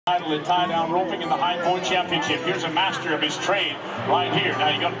Title in tie-down roping in the High Point Championship. Here's a master of his trade right here. Now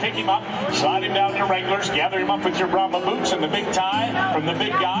you're going to pick him up, slide him down your regulars, gather him up with your Brahma boots, and the big tie from the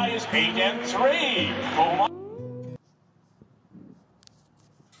big guy is 8-3. Oh my.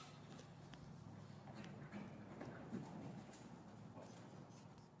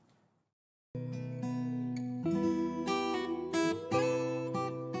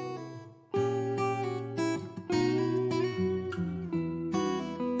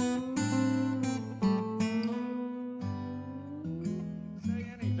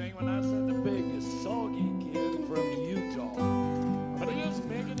 When I said the big is soggy kid from Utah, but he is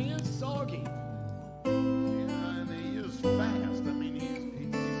big and he is soggy. Yeah, and he is fast. I mean, he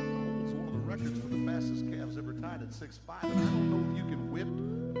holds one of the records for the fastest calves ever tied at 6'5". And I don't know if you can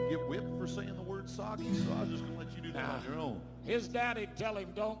get whipped for saying the word soggy. So I was just gonna let you do that on your own. His daddy tell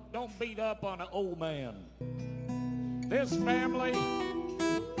him don't beat up on an old man. This family,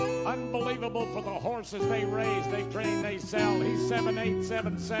 unbelievable for the horses they raise, they train, they sell. He's 7'8",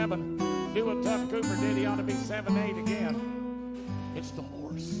 7'7". Do a tough Cooper did, he ought to be 7'8" again. It's the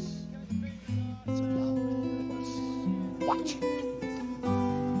horse. It's about the horse. Watch.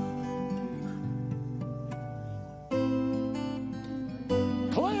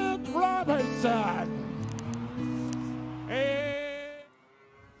 Clint Robinson.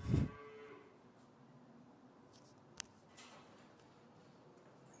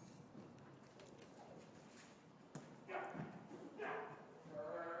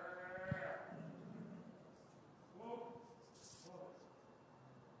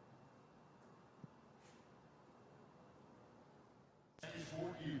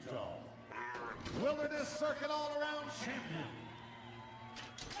 Utah. Wilderness Circuit all-around champion.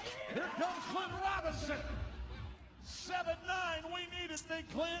 Here comes Clint Robinson. 7'9". We need it, big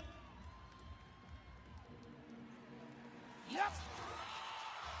Clint. Yep.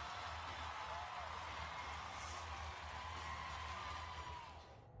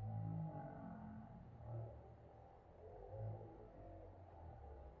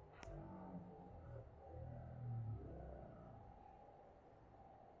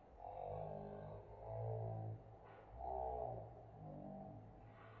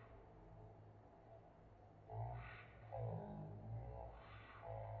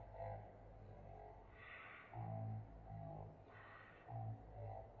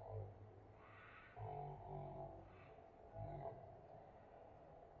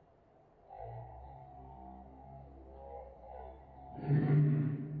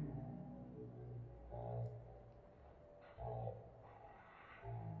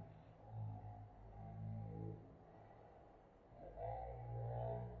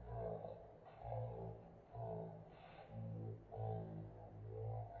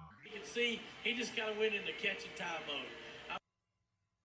 See, he just kind of went into catch and tie mode.